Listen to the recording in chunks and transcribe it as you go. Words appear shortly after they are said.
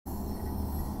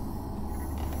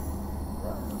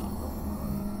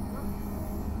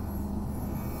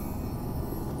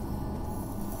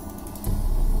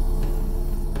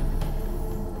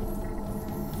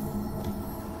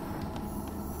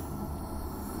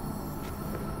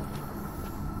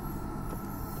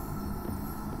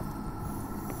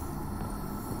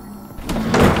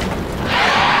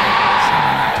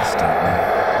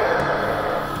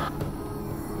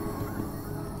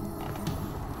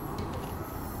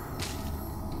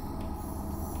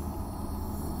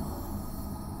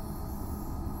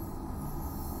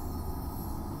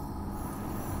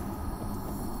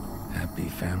Happy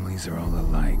families are all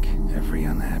alike. Every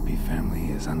unhappy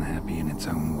family is unhappy in its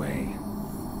own way.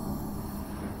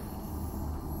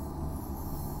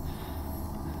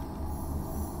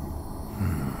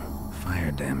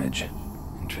 Fire damage.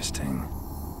 Interesting.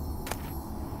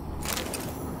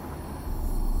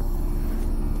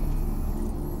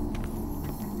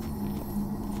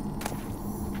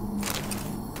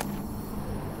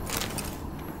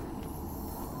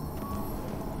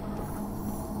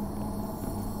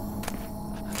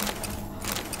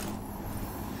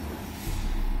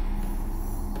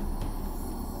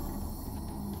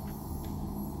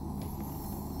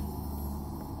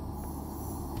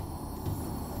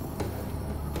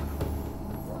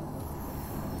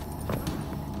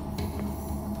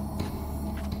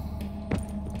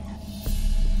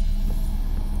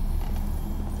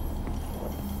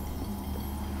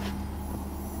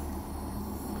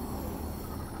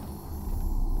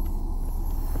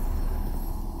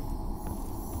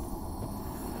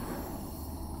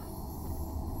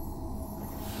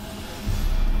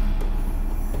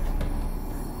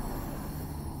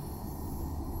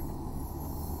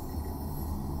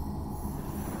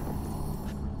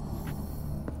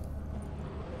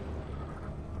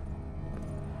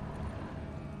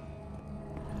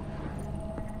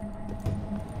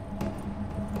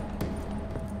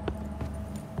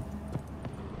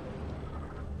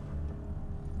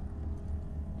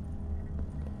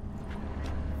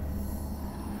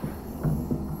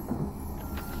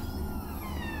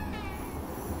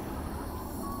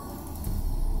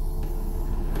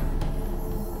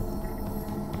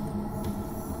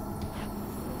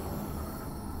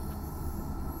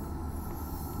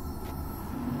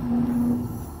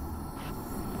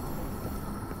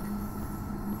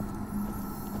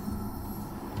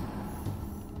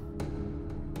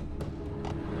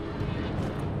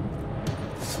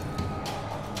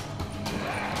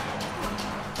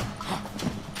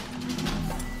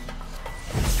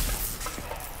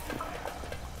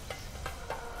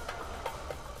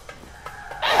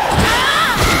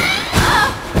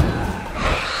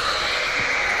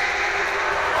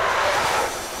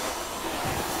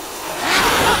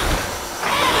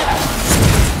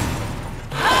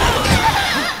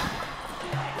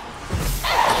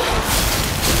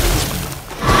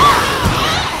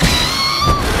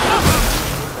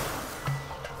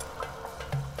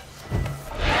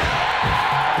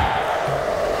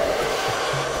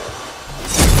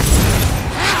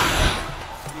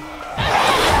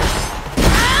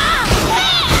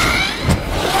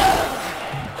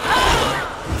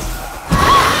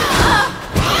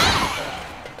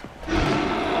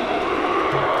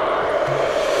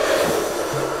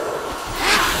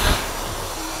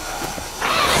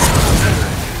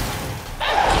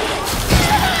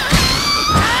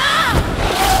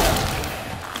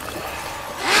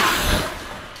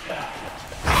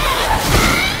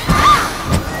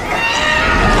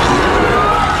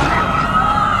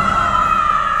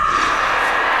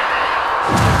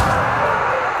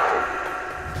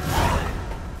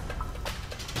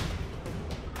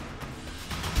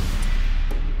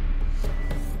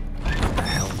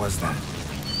 Was that?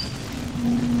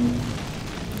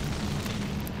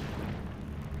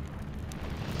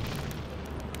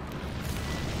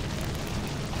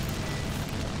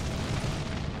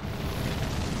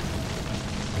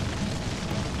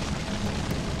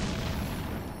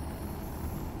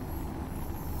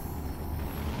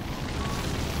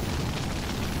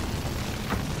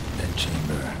 That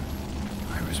chamber.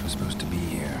 Iris was supposed to be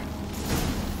here.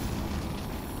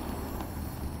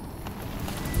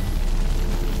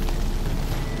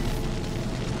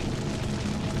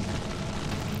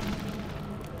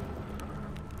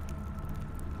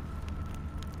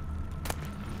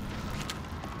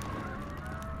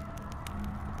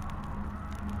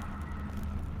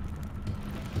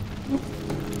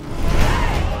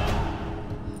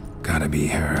 Gotta be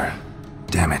her.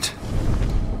 Damn it.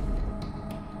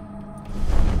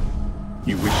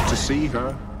 You wish to see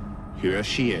her? Here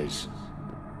she is.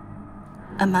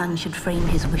 A man should frame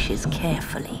his wishes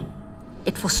carefully.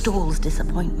 It forestalls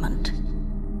disappointment.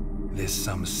 This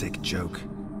some sick joke.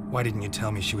 Why didn't you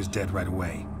tell me she was dead right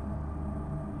away?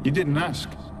 You didn't ask.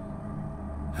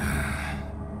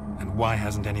 And why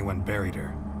hasn't anyone buried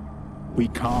her? We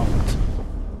can't.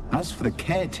 As for the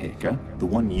caretaker, the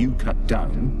one you cut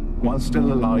down, while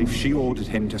still alive, she ordered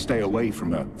him to stay away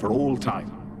from her for all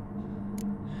time.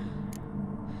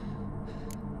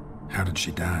 How did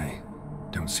she die?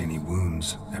 Don't see any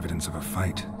wounds, evidence of a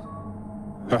fight.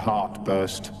 Her heart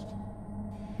burst.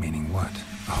 Meaning what?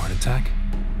 A heart attack?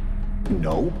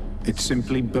 No, it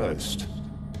simply burst.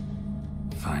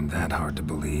 Find that hard to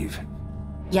believe.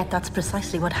 Yet that's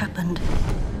precisely what happened.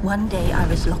 One day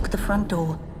Iris locked the front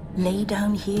door, lay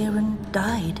down here and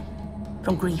died.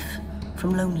 From grief,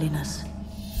 from loneliness.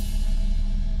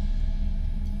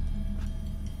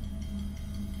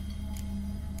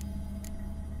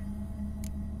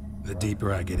 The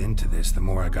deeper I get into this, the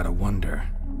more I gotta wonder.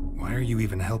 Why are you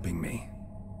even helping me?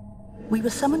 We were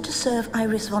summoned to serve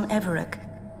Iris von Everec.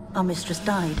 Our mistress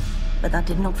died, but that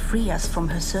did not free us from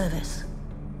her service.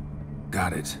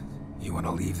 Got it. You want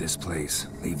to leave this place,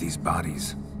 leave these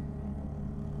bodies?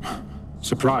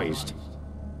 Surprised?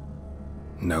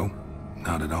 No,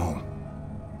 not at all.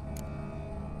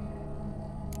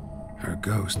 Her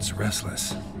ghost's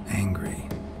restless, angry,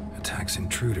 attacks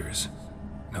intruders.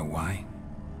 Know why?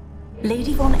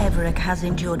 Lady von Everec has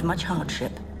endured much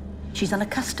hardship. She's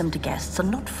unaccustomed to guests and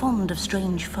not fond of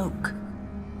strange folk.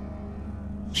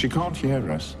 She can't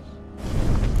hear us.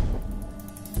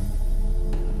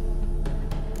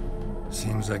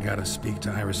 Seems I gotta speak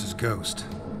to Iris's ghost.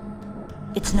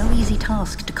 It's no easy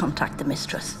task to contact the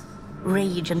mistress.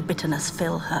 Rage and bitterness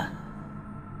fill her.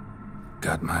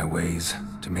 Got my ways.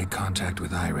 To make contact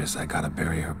with Iris, I gotta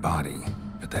bury her body.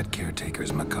 But that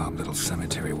caretaker's macabre little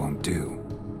cemetery won't do.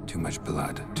 Too much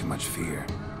blood, too much fear.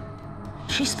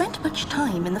 She spent much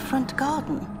time in the front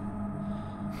garden.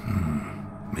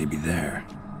 Maybe there.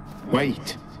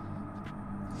 Wait.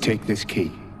 Take this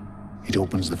key. It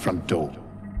opens the front door.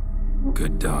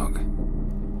 Good dog.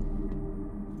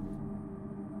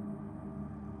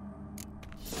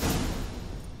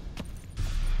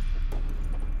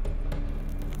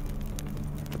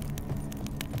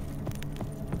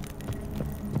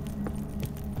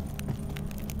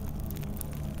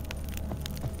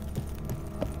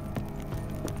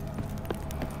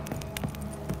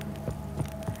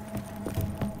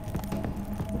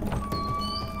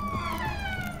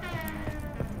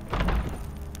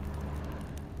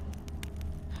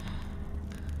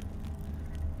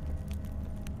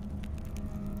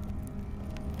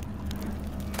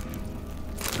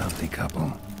 Lovely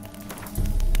couple.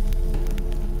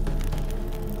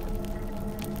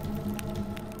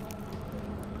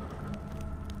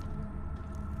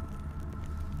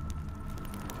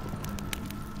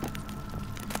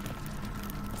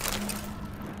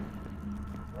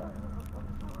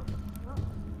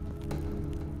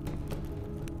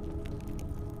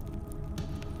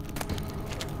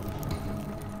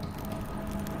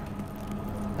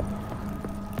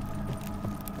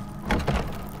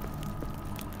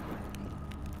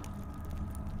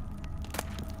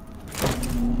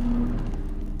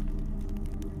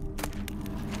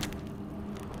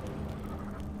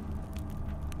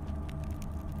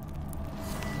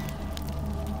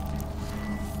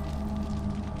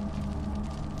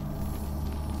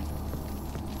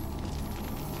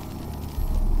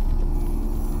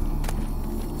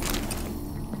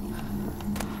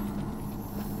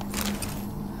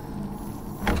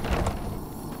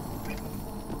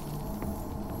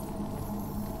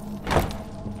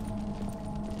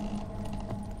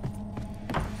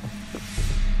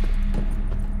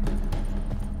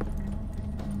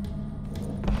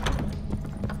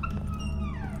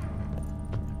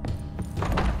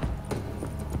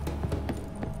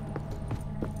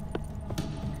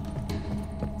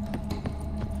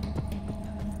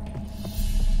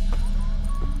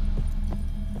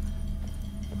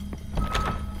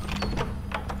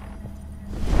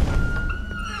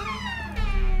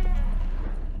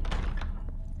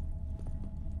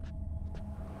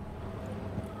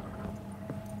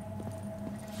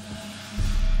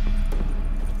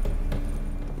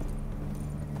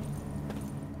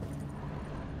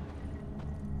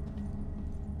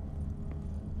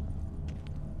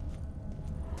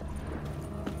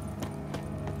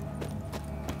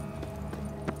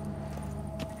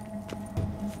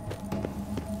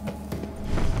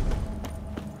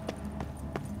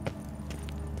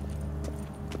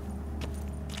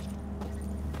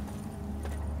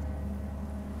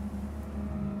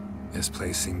 This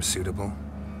place seems suitable.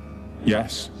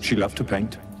 Yes, she loved to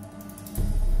paint.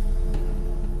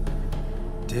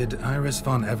 Did Iris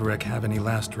von Everec have any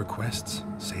last requests?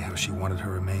 Say how she wanted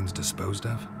her remains disposed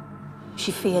of?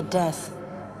 She feared death,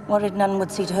 worried none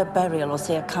would see to her burial or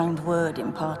say a kind word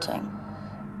in parting.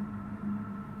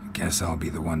 Guess I'll be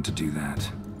the one to do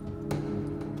that.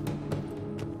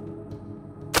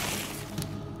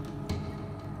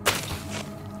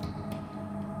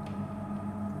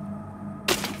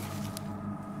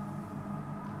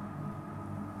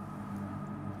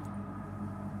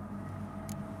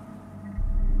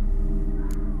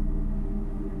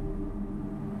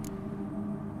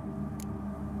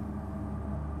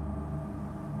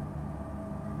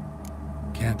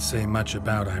 Can't say much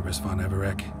about Iris von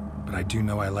Everec, but I do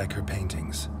know I like her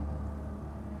paintings.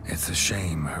 It's a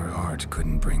shame her art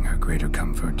couldn't bring her greater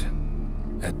comfort.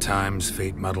 At times,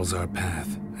 fate muddles our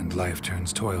path, and life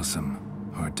turns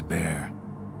toilsome, hard to bear.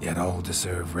 Yet all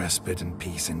deserve respite and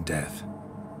peace in death.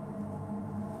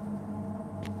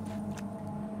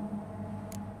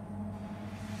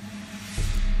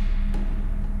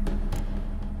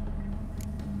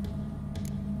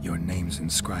 Your name's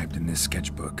inscribed in this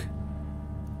sketchbook.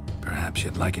 Perhaps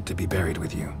you'd like it to be buried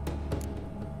with you.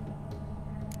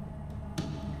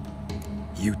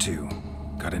 You two,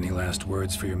 got any last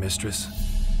words for your mistress?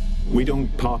 We don't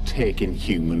partake in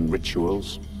human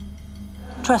rituals.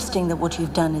 Trusting that what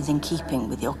you've done is in keeping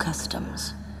with your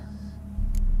customs.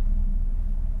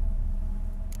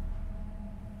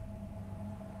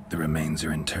 The remains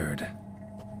are interred.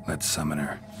 Let's summon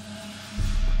her.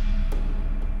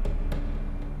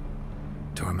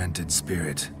 Tormented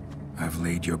spirit, I've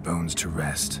laid your bones to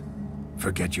rest.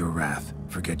 Forget your wrath,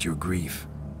 forget your grief.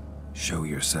 Show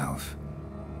yourself.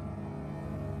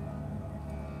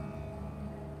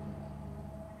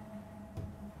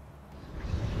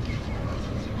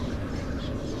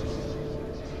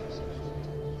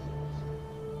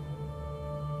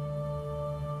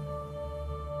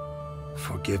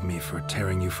 Forgive me for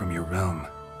tearing you from your realm.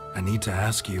 I need to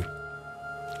ask you...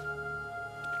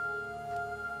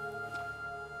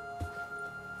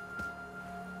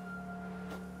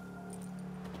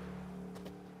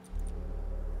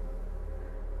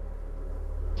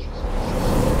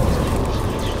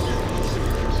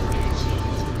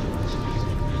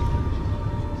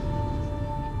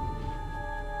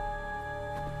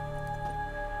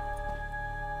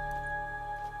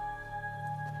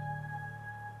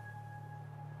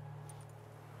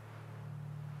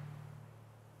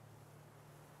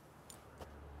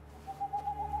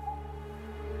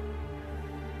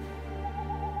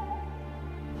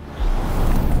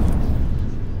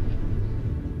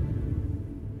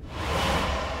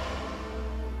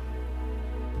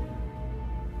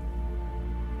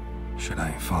 Should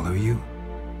I follow you?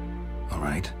 All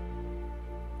right.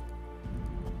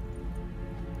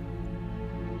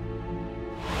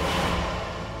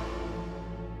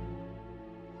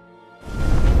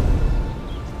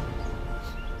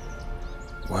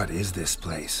 What is this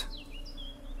place?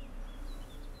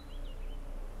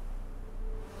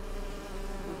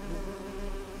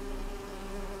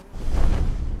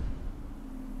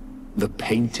 The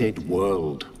Painted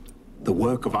World. The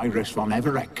work of Iris von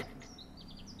Everec.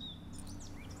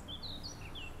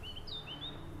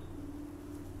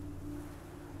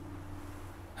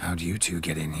 How'd you two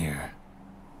get in here?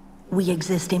 We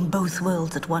exist in both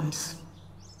worlds at once.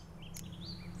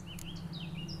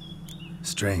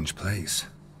 Strange place.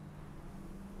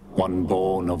 One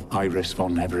born of Iris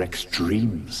von Everec's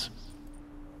dreams.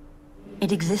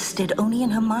 It existed only in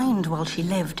her mind while she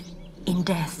lived. In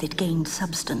death, it gained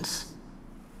substance.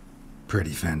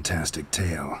 Pretty fantastic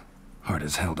tale. Hard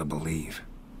as hell to believe.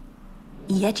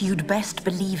 Yet you'd best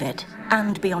believe it,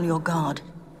 and be on your guard.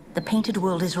 The Painted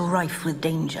World is rife with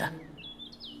danger.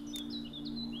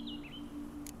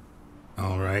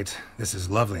 All right, this is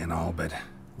lovely and all, but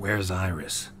where's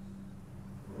Iris?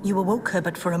 You awoke her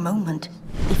but for a moment.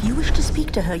 If you wish to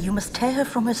speak to her, you must tear her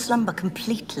from her slumber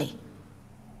completely.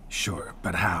 Sure,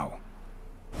 but how?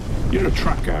 You're a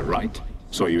tracker, right?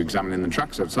 Saw you examining the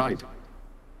tracks outside.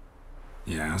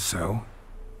 Yeah, so?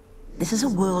 This is a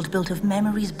world built of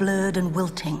memories blurred and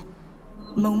wilting.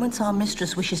 Moments our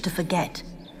mistress wishes to forget,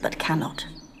 but cannot.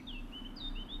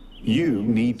 You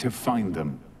need to find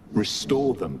them,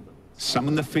 restore them,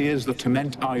 summon the fears that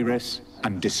torment Iris,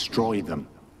 and destroy them.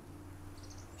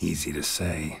 Easy to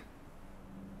say.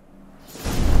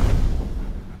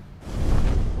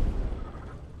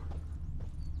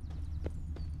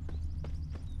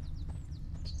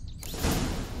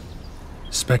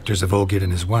 Spectres of Olgid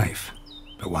and his wife.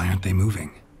 But why aren't they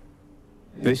moving?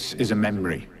 This is a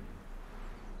memory.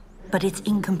 But it's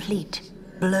incomplete,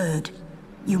 blurred.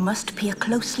 You must peer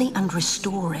closely and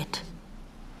restore it.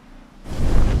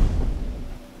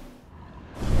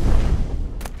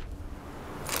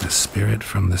 The spirit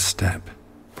from the steppe.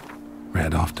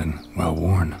 Read often, well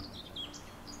worn.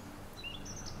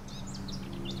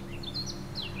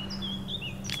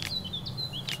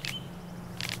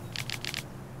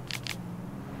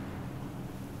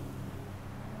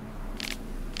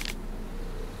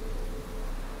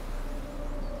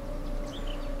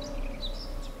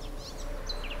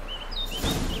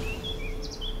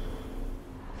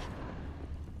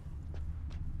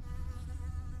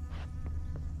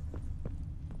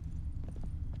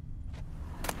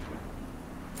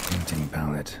 Painting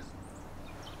palette.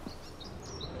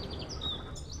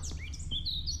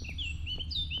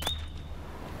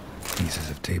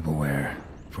 tableware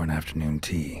for an afternoon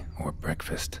tea or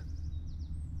breakfast.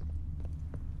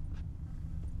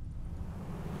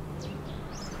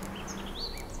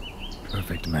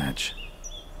 Perfect match.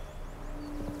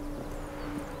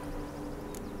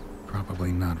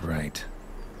 Probably not right.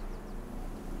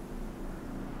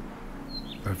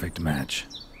 Perfect match.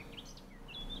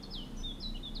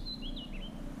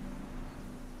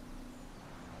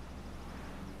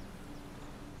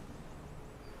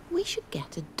 We should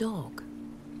get a dog.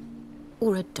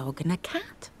 Or a dog and a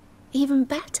cat. Even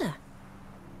better.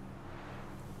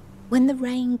 When the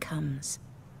rain comes,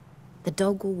 the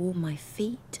dog will warm my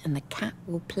feet and the cat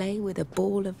will play with a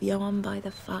ball of yarn by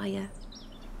the fire.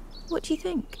 What do you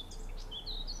think?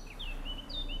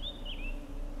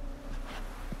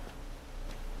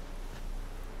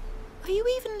 Are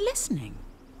you even listening?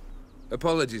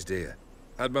 Apologies, dear.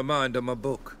 Had my mind on my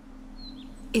book.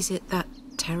 Is it that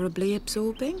terribly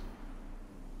absorbing?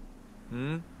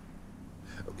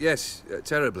 Yes,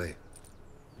 terribly.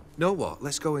 Know what?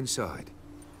 Let's go inside.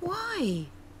 Why?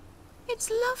 It's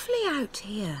lovely out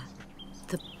here.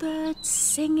 The birds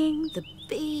singing, the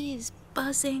bees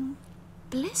buzzing.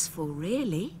 Blissful,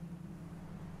 really.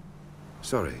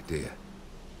 Sorry, dear.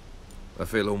 I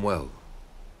feel unwell.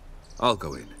 I'll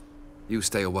go in. You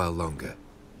stay a while longer.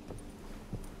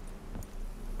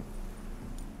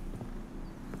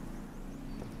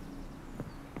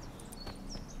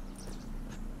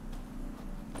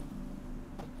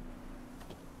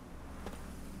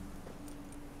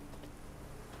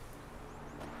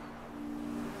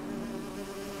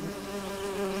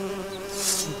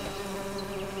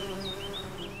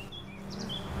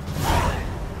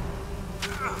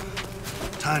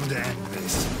 Time to end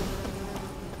this.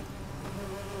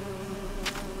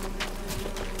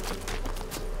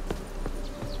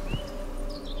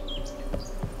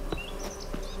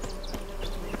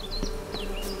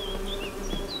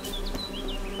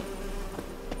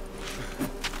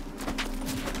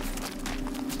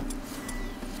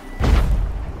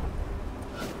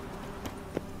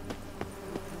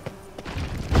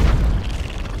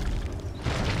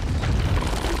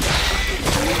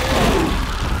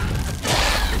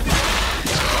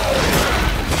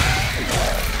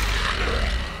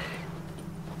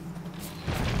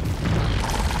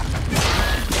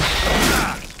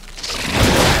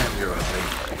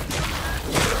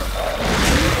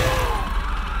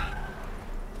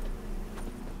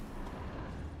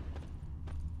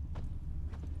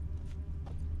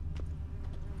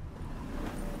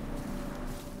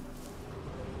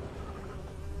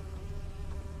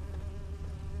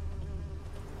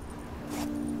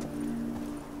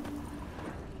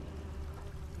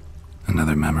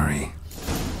 Another memory.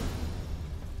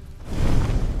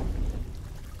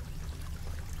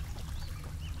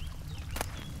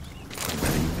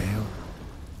 Wedding veil?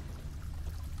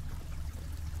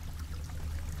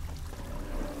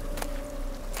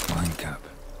 Wine cup,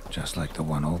 just like the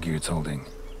one Olgier's holding.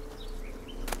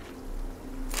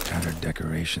 Tattered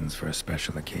decorations for a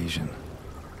special occasion.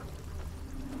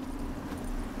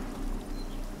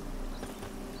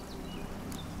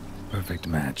 Perfect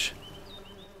match.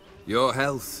 Your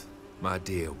health, my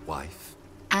dear wife.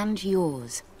 And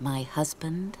yours, my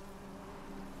husband.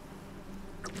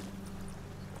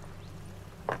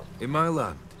 In my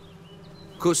land,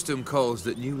 custom calls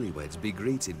that newlyweds be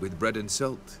greeted with bread and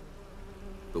salt.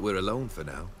 But we're alone for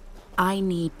now. I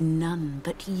need none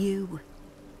but you.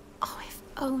 Oh, if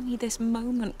only this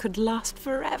moment could last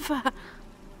forever.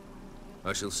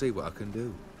 I shall see what I can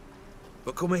do.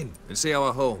 But come in and see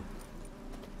our home.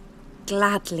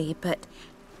 Gladly, but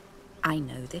I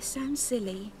know this sounds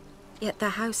silly, yet the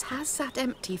house has sat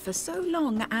empty for so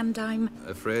long and I'm...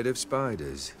 Afraid of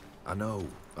spiders? I know.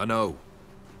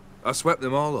 I swept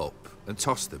them all up and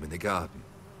tossed them in the garden.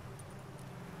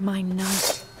 My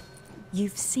knight,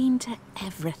 you've seen to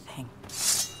everything.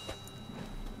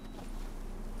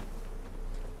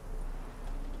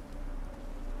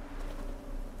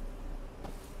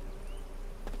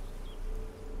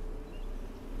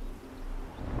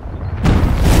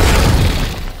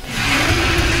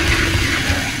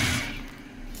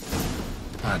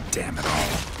 Ah, damn it all.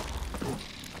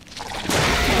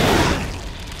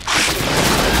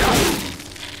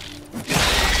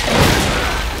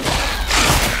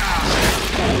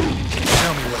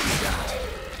 Tell me what you got.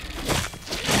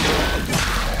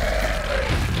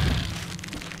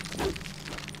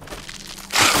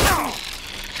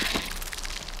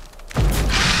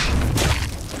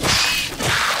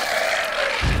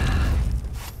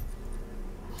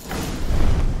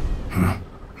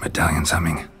 Medallion's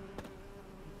humming.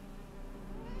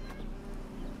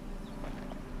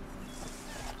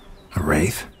 A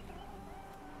wraith?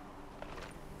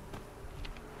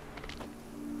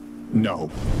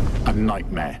 No. A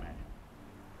nightmare.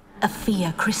 A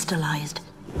fear crystallized,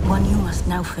 one you must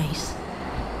now face.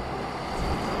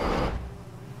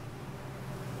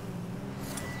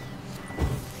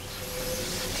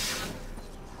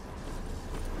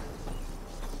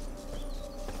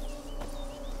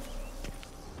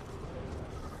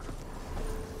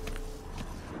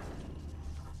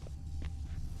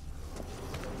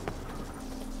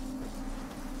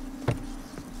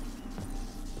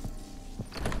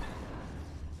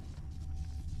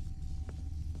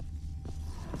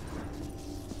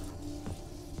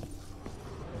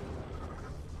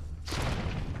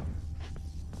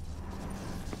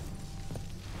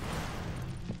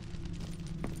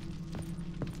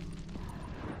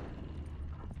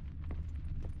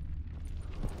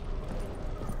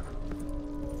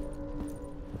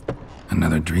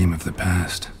 Another dream of the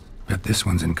past. Bet this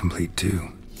one's incomplete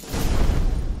too.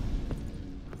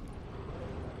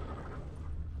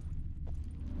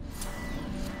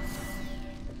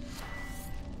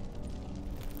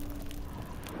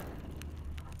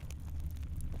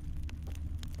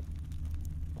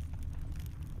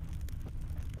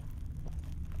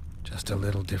 Just a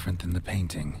little different than the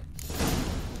painting.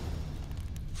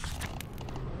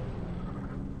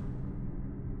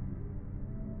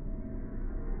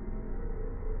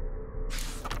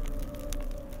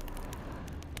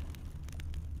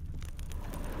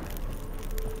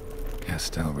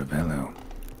 Castel Ravello,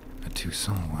 a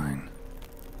Toussaint wine.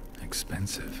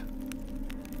 Expensive.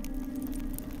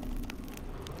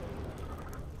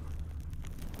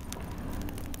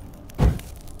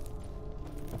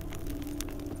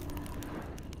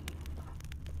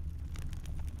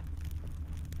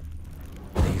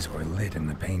 These were lit in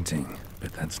the painting,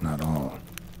 but that's not all.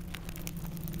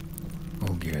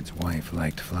 Olgierd's wife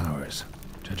liked flowers.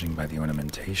 Judging by the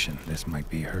ornamentation, this might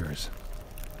be hers.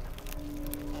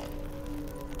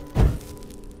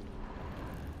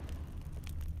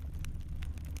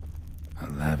 A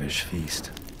lavish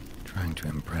feast, trying to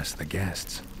impress the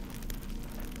guests.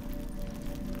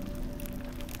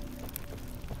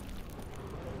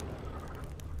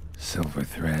 Silver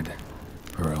thread,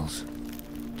 pearls.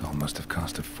 Doll must have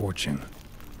cost a fortune.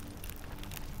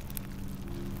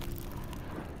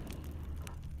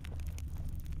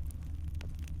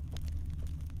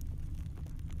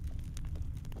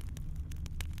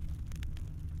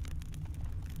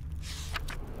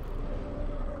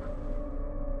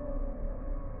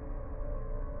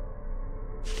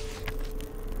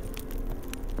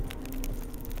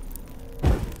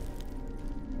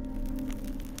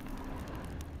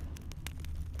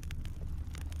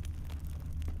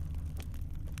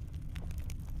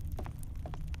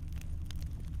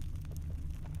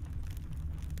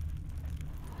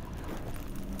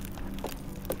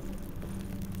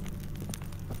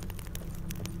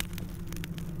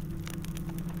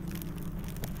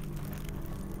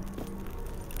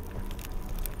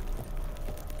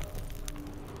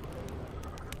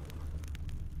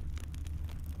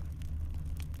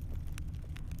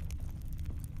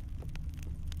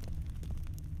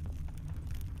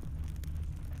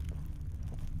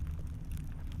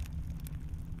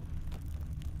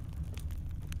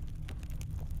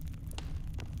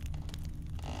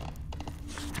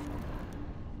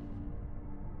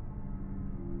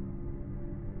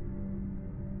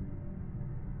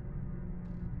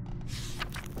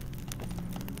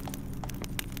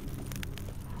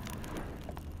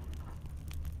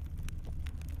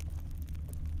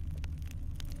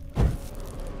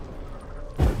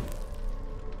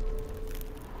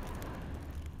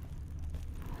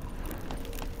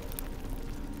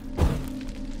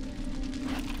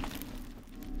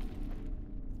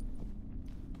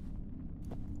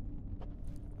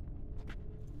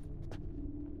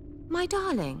 My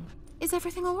darling, is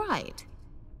everything all right?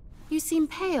 You seem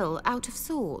pale, out of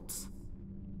sorts.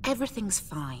 Everything's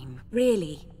fine,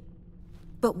 really.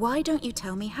 But why don't you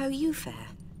tell me how you fare?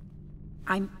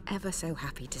 I'm ever so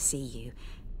happy to see you.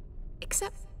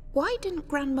 Except, why didn't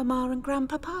Grandmama and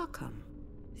Grandpapa come?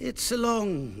 It's a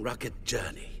long, rugged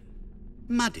journey.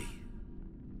 Muddy.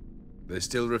 They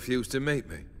still refuse to meet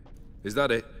me. Is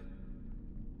that it?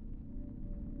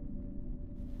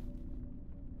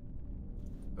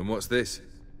 And what's this?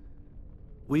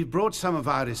 We brought some of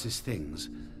Iris's things.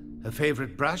 Her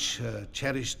favorite brush, her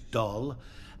cherished doll,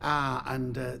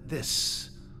 and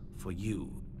this for you.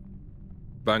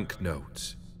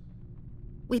 Banknotes.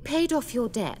 We paid off your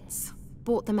debts,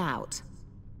 bought them out,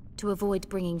 to avoid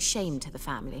bringing shame to the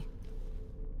family.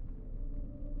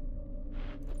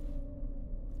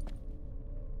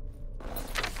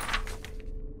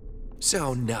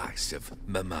 So nice of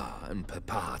Mama and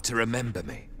Papa to remember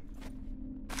me.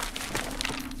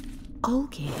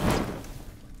 Olgierd.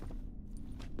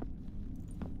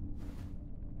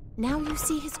 Now you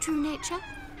see his true nature?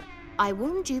 I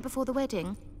warned you before the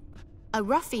wedding. A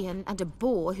ruffian and a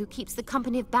boor who keeps the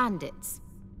company of bandits.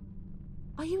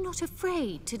 Are you not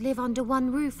afraid to live under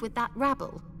one roof with that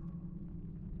rabble?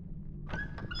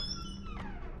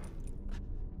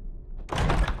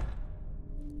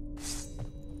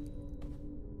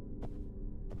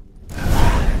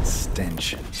 That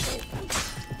stench.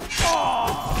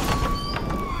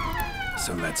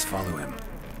 So let's follow him.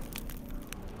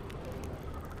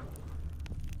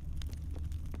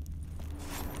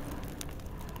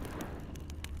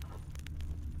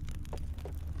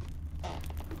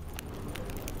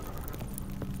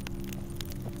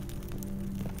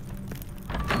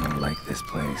 I don't like this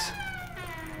place.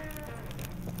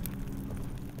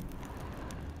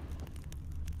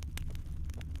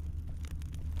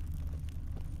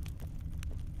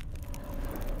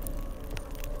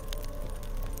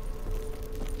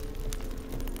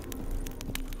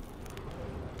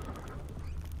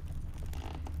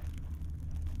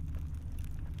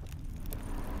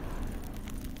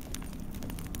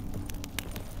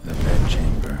 The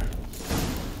bedchamber.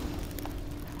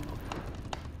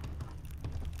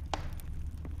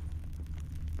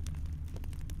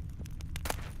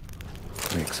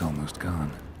 Rick's almost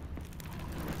gone.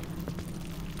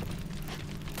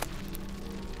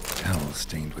 Towel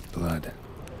stained with blood.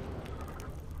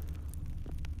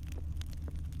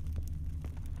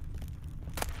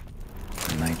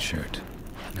 A nightshirt.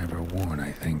 Never worn,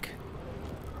 I think.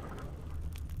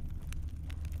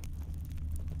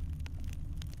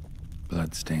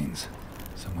 Blood stains.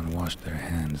 Someone washed their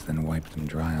hands, then wiped them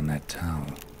dry on that towel.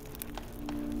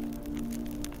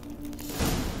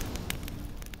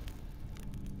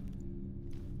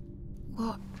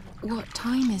 What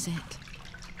time is it?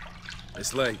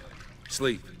 It's late.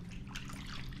 Sleep.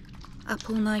 Up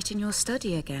all night in your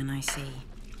study again, I see.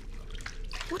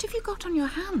 What have you got on your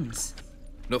hands?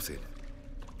 Nothing.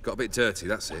 Got a bit dirty,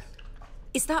 that's it.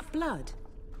 Is that blood?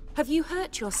 Have you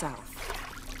hurt yourself?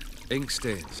 Ink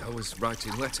stains. I was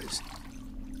writing letters.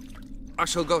 I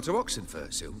shall go to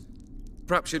Oxenfurt soon.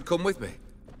 Perhaps you'd come with me.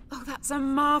 Oh, that's a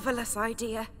marvelous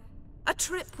idea. A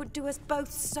trip would do us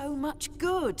both so much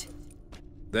good.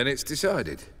 Then it's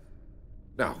decided.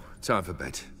 Now, time for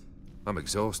bed. I'm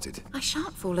exhausted. I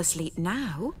shan't fall asleep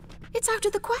now. It's out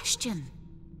of the question.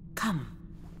 Come,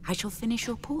 I shall finish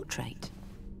your portrait.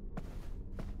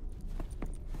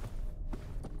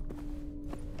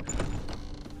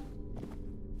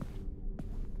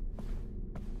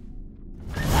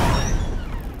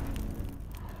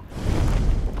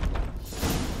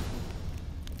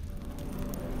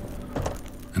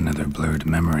 Another blurred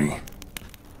memory.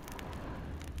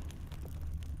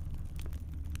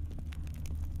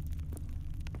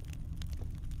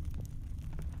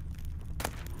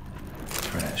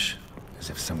 Fresh, as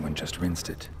if someone just rinsed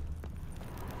it.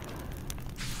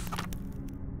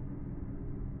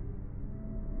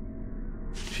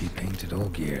 She painted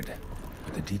Olgierd,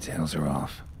 but the details are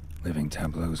off. Living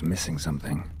tableau's missing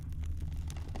something.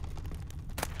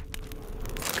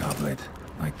 Goblet,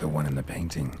 like the one in the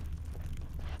painting.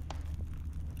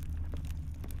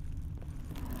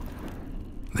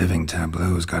 Living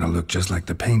tableau's gotta look just like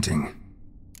the painting.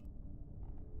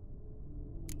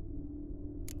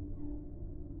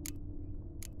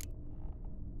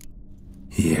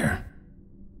 Here.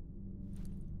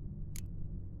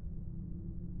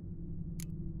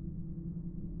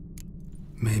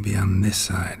 Maybe on this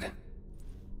side.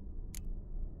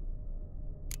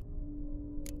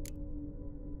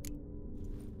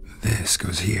 This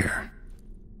goes here.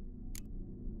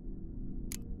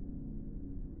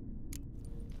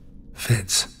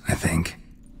 Fits, I think.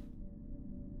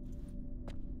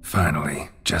 Finally,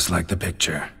 just like the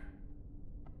picture.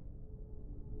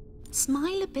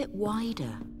 Smile a bit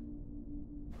wider.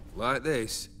 Like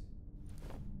this?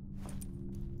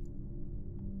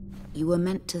 You were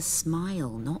meant to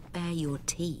smile, not bare your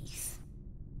teeth.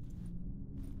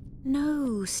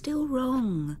 No, still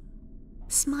wrong.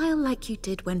 Smile like you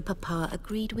did when Papa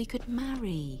agreed we could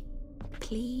marry.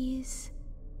 Please?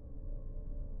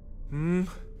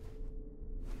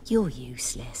 You're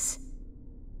useless.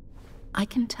 I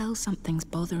can tell something's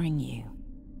bothering you.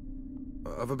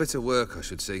 I've a bit of work I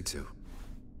should see to.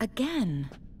 Again?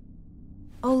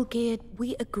 Olgierd,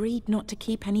 we agreed not to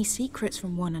keep any secrets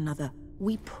from one another.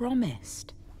 We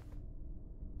promised.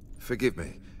 Forgive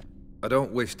me. I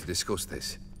don't wish to discuss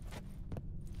this.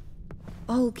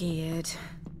 Olgierd.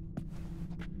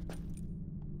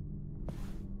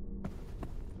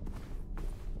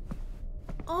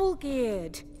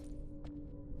 Olgierd!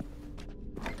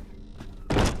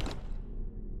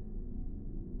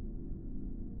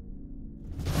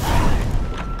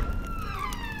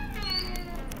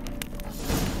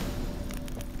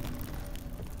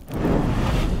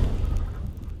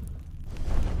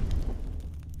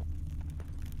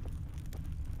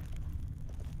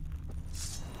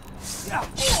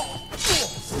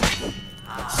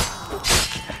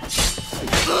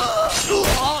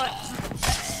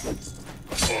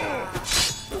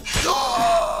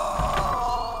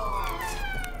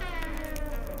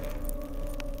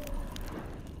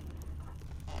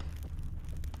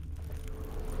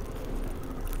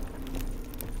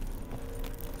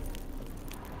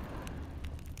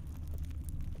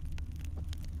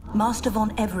 Master von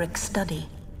Evereck's study.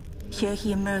 Here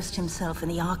he immersed himself in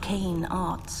the arcane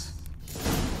arts.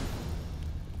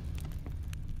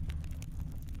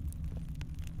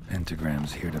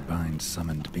 Pentagrams here to bind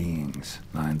summoned beings.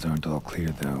 Lines aren't all clear,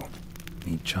 though.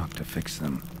 Need chalk to fix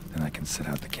them, then I can set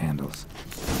out the candles.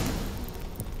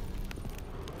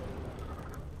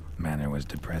 Manor was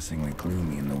depressingly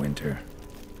gloomy in the winter.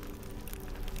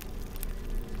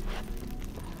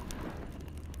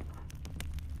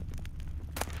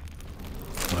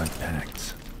 Blood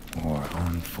pacts, or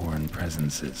on foreign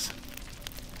presences.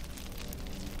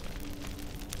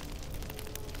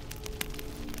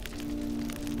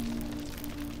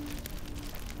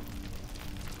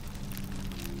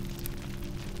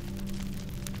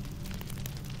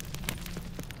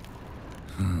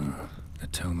 A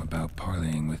tome about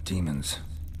parleying with demons.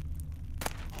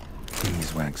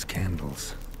 Beeswax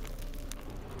candles.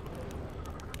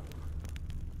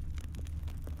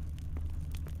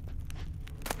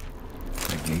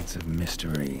 The Gates of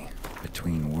Mystery.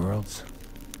 Between Worlds.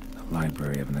 The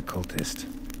Library of an Occultist.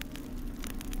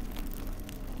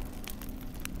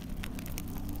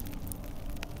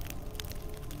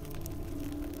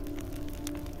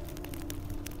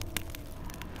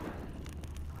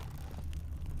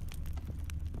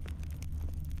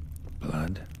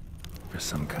 Blood? For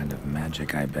some kind of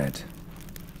magic, I bet.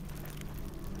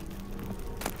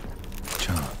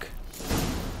 Chalk.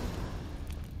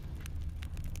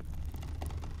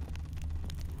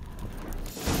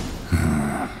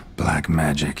 Black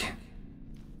magic.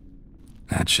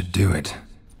 That should do it.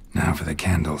 Now for the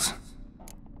candles.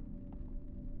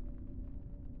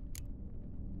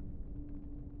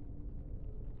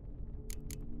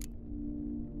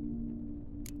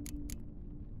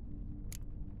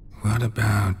 What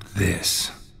about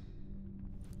this?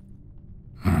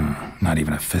 Not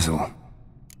even a fizzle.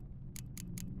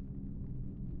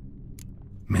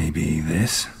 Maybe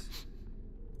this?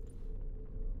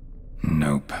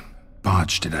 Nope.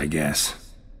 Botched it, I guess.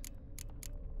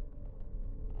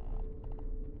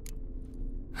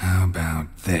 How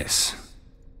about this?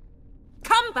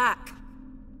 Come back!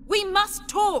 We must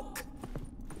talk!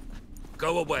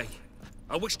 Go away.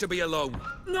 I wish to be alone.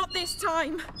 Not this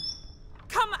time!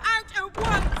 Come out at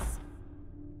once!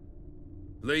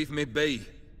 Leave me be.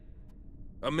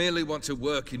 I merely want to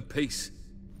work in peace.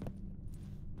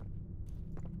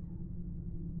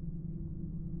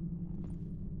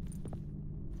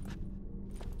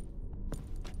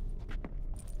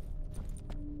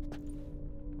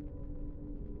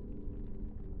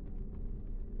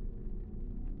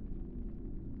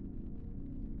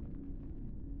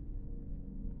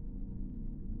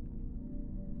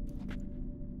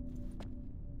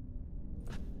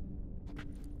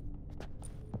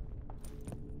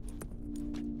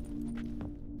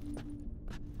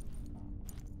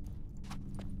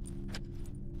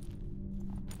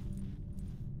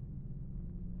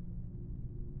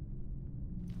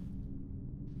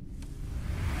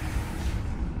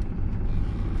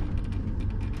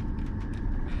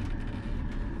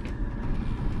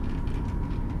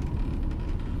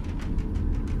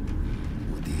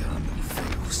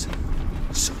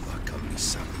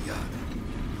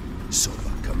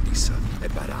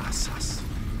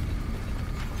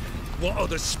 What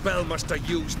other spell must I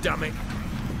use, damn it?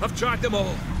 I've tried them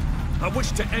all. I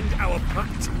wish to end our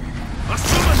pact. I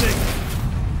summon thee!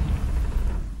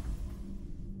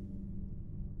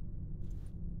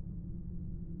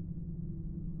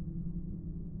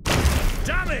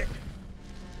 Damn it!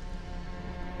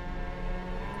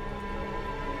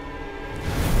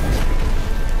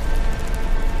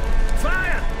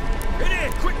 Fire! In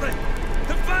here, quickly!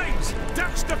 The veins!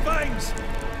 Douse the veins!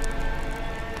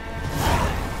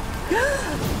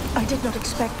 I did not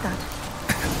expect that.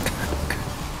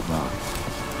 Well,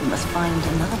 we must find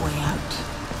another way out.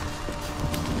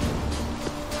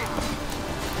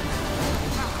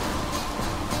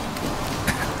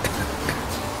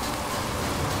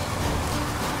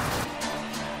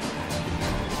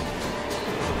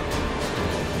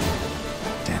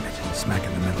 Damn it, smack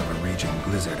in the middle of a raging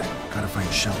blizzard. Gotta find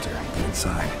shelter, get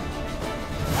inside.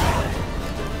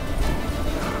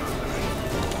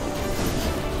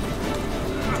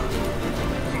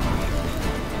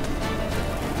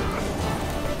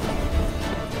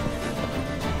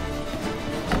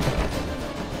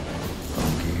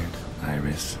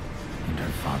 And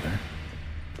her father.